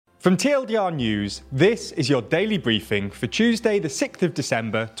From TLDR News, this is your daily briefing for Tuesday the 6th of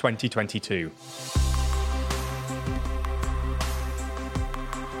December 2022.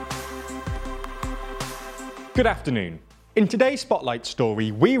 Good afternoon. In today's Spotlight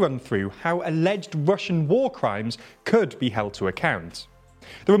story, we run through how alleged Russian war crimes could be held to account.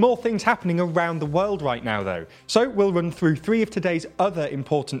 There are more things happening around the world right now though, so we'll run through three of today's other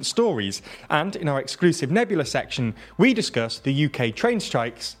important stories, and in our exclusive Nebula section, we discuss the UK train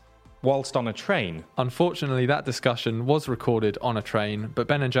strikes whilst on a train. Unfortunately, that discussion was recorded on a train, but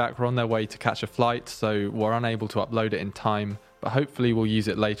Ben and Jack were on their way to catch a flight, so were unable to upload it in time, but hopefully we'll use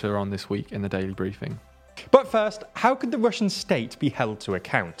it later on this week in the daily briefing. But first, how could the Russian state be held to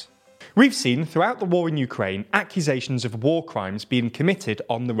account? We've seen throughout the war in Ukraine accusations of war crimes being committed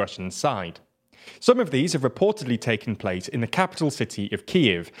on the Russian side. Some of these have reportedly taken place in the capital city of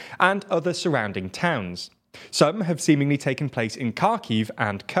Kyiv and other surrounding towns. Some have seemingly taken place in Kharkiv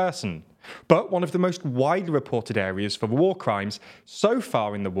and Kherson. But one of the most widely reported areas for war crimes so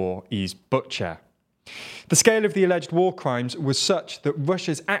far in the war is Bucha. The scale of the alleged war crimes was such that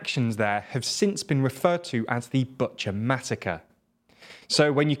Russia's actions there have since been referred to as the Bucha massacre.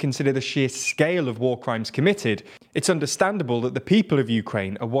 So when you consider the sheer scale of war crimes committed, it's understandable that the people of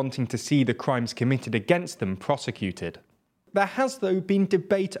Ukraine are wanting to see the crimes committed against them prosecuted. There has, though, been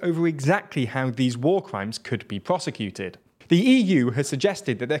debate over exactly how these war crimes could be prosecuted. The EU has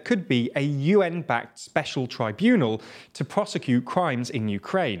suggested that there could be a UN-backed special tribunal to prosecute crimes in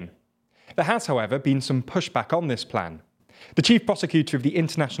Ukraine. There has, however, been some pushback on this plan. The chief prosecutor of the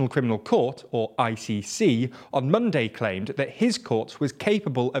International Criminal Court, or ICC, on Monday claimed that his court was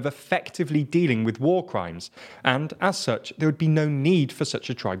capable of effectively dealing with war crimes, and as such, there would be no need for such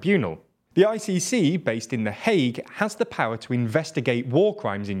a tribunal. The ICC, based in The Hague, has the power to investigate war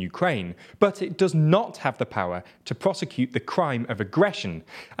crimes in Ukraine, but it does not have the power to prosecute the crime of aggression,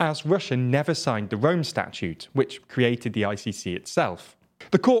 as Russia never signed the Rome Statute, which created the ICC itself.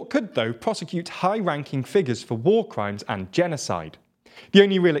 The court could, though, prosecute high-ranking figures for war crimes and genocide. The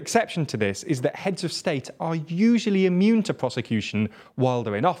only real exception to this is that heads of state are usually immune to prosecution while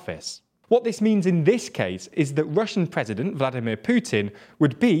they're in office. What this means in this case is that Russian President Vladimir Putin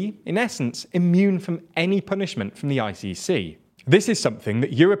would be, in essence, immune from any punishment from the ICC. This is something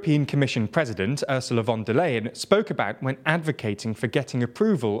that European Commission President Ursula von der Leyen spoke about when advocating for getting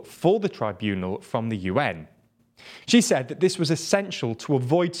approval for the tribunal from the UN. She said that this was essential to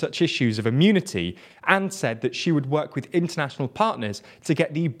avoid such issues of immunity and said that she would work with international partners to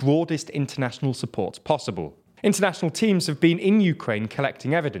get the broadest international support possible. International teams have been in Ukraine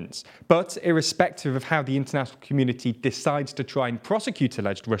collecting evidence, but irrespective of how the international community decides to try and prosecute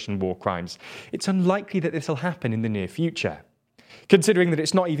alleged Russian war crimes, it's unlikely that this will happen in the near future. Considering that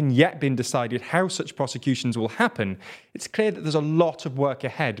it's not even yet been decided how such prosecutions will happen, it's clear that there's a lot of work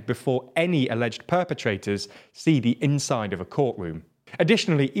ahead before any alleged perpetrators see the inside of a courtroom.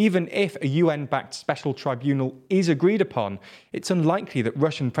 Additionally, even if a UN-backed special tribunal is agreed upon, it's unlikely that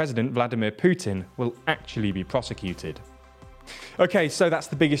Russian President Vladimir Putin will actually be prosecuted. Okay, so that's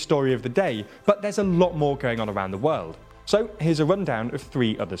the biggest story of the day, but there's a lot more going on around the world. So here's a rundown of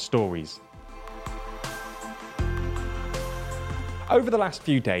three other stories. Over the last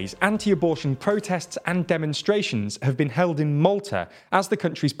few days, anti-abortion protests and demonstrations have been held in Malta as the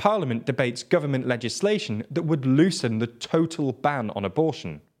country's parliament debates government legislation that would loosen the total ban on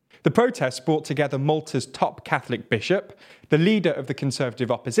abortion. The protests brought together Malta's top Catholic bishop, the leader of the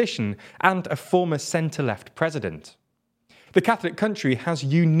Conservative opposition, and a former centre-left president. The Catholic country has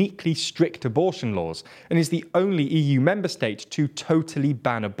uniquely strict abortion laws and is the only EU member state to totally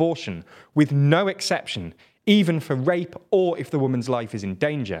ban abortion, with no exception, even for rape or if the woman's life is in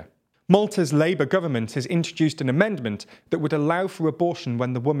danger. Malta's Labour government has introduced an amendment that would allow for abortion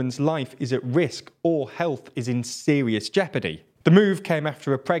when the woman's life is at risk or health is in serious jeopardy. The move came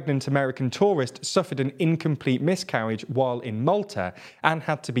after a pregnant American tourist suffered an incomplete miscarriage while in Malta and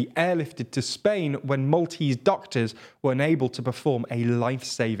had to be airlifted to Spain when Maltese doctors were unable to perform a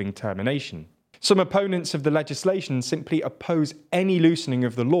life-saving termination. Some opponents of the legislation simply oppose any loosening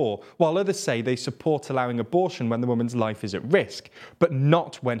of the law, while others say they support allowing abortion when the woman's life is at risk, but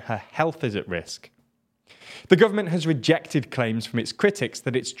not when her health is at risk. The government has rejected claims from its critics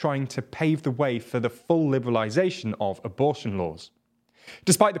that it's trying to pave the way for the full liberalisation of abortion laws.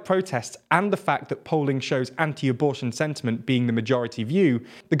 Despite the protests and the fact that polling shows anti-abortion sentiment being the majority view,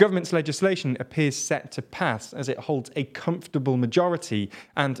 the government's legislation appears set to pass as it holds a comfortable majority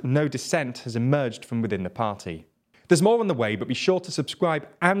and no dissent has emerged from within the party. There's more on the way, but be sure to subscribe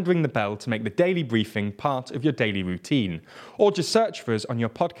and ring the bell to make the daily briefing part of your daily routine, or just search for us on your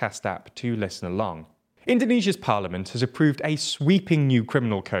podcast app to listen along. Indonesia's parliament has approved a sweeping new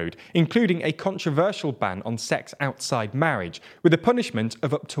criminal code, including a controversial ban on sex outside marriage, with a punishment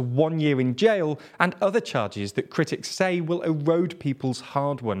of up to 1 year in jail and other charges that critics say will erode people's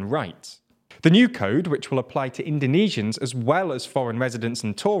hard-won rights. The new code, which will apply to Indonesians as well as foreign residents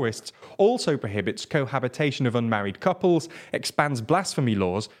and tourists, also prohibits cohabitation of unmarried couples, expands blasphemy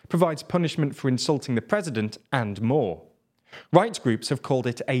laws, provides punishment for insulting the president, and more. Rights groups have called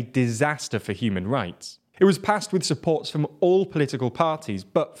it a disaster for human rights. It was passed with supports from all political parties,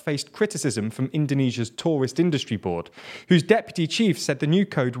 but faced criticism from Indonesia's Tourist Industry Board, whose deputy chief said the new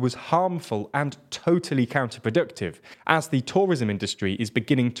code was harmful and totally counterproductive, as the tourism industry is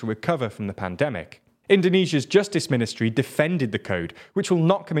beginning to recover from the pandemic. Indonesia's Justice Ministry defended the code, which will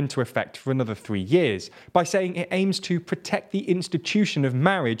not come into effect for another 3 years, by saying it aims to protect the institution of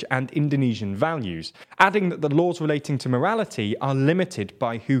marriage and Indonesian values, adding that the laws relating to morality are limited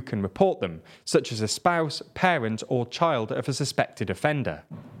by who can report them, such as a spouse, parent, or child of a suspected offender.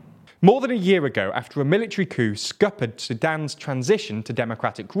 More than a year ago, after a military coup scuppered Sudan's transition to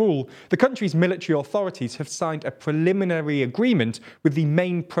democratic rule, the country's military authorities have signed a preliminary agreement with the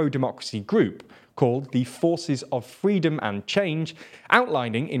main pro-democracy group, called the Forces of Freedom and Change,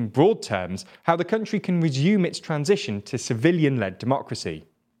 outlining in broad terms how the country can resume its transition to civilian-led democracy.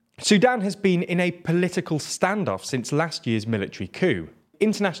 Sudan has been in a political standoff since last year's military coup.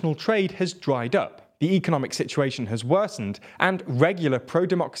 International trade has dried up, the economic situation has worsened, and regular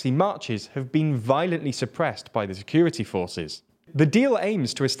pro-democracy marches have been violently suppressed by the security forces. The deal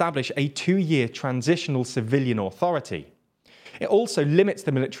aims to establish a 2-year transitional civilian authority. It also limits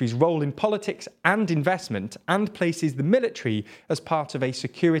the military's role in politics and investment and places the military as part of a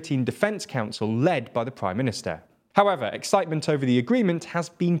Security and Defence Council led by the Prime Minister. However, excitement over the agreement has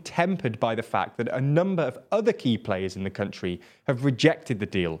been tempered by the fact that a number of other key players in the country have rejected the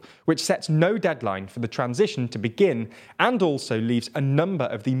deal, which sets no deadline for the transition to begin and also leaves a number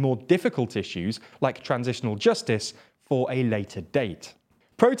of the more difficult issues, like transitional justice, for a later date.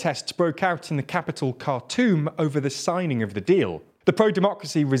 Protests broke out in the capital Khartoum over the signing of the deal. The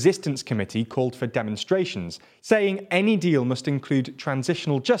Pro-Democracy Resistance Committee called for demonstrations, saying any deal must include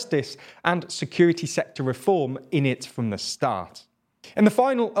transitional justice and security sector reform in it from the start. In the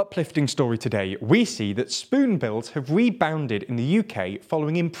final uplifting story today, we see that spoonbills have rebounded in the UK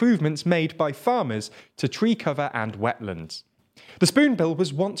following improvements made by farmers to tree cover and wetlands. The spoonbill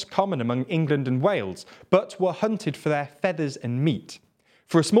was once common among England and Wales, but were hunted for their feathers and meat.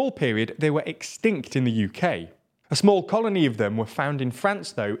 For a small period, they were extinct in the UK. A small colony of them were found in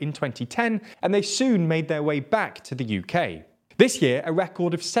France, though, in 2010, and they soon made their way back to the UK. This year, a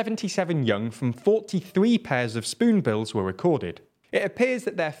record of 77 young from 43 pairs of spoonbills were recorded. It appears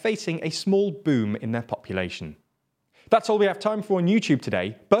that they're facing a small boom in their population. That's all we have time for on YouTube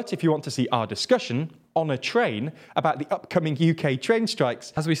today, but if you want to see our discussion on a train about the upcoming UK train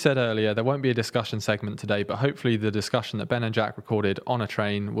strikes... As we said earlier, there won't be a discussion segment today, but hopefully the discussion that Ben and Jack recorded on a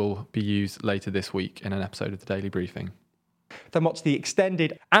train will be used later this week in an episode of the Daily Briefing. Then watch the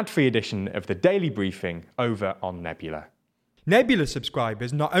extended ad-free edition of the Daily Briefing over on Nebula. Nebula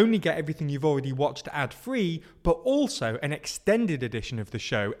subscribers not only get everything you've already watched ad-free, but also an extended edition of the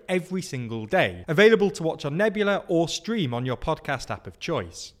show every single day, available to watch on Nebula or stream on your podcast app of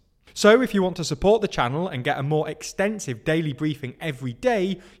choice. So if you want to support the channel and get a more extensive daily briefing every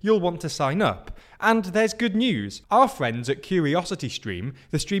day, you'll want to sign up. And there's good news. Our friends at CuriosityStream,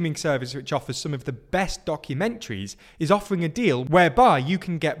 the streaming service which offers some of the best documentaries, is offering a deal whereby you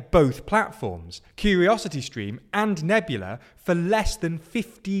can get both platforms, CuriosityStream and Nebula, for less than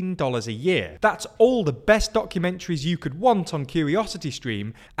 $15 a year. That's all the best documentaries you could want on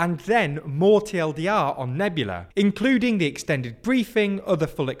CuriosityStream, and then more TLDR on Nebula, including the extended briefing, other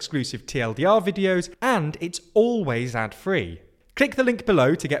full exclusive TLDR videos, and it's always ad-free. Click the link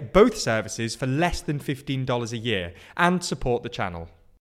below to get both services for less than $15 a year and support the channel.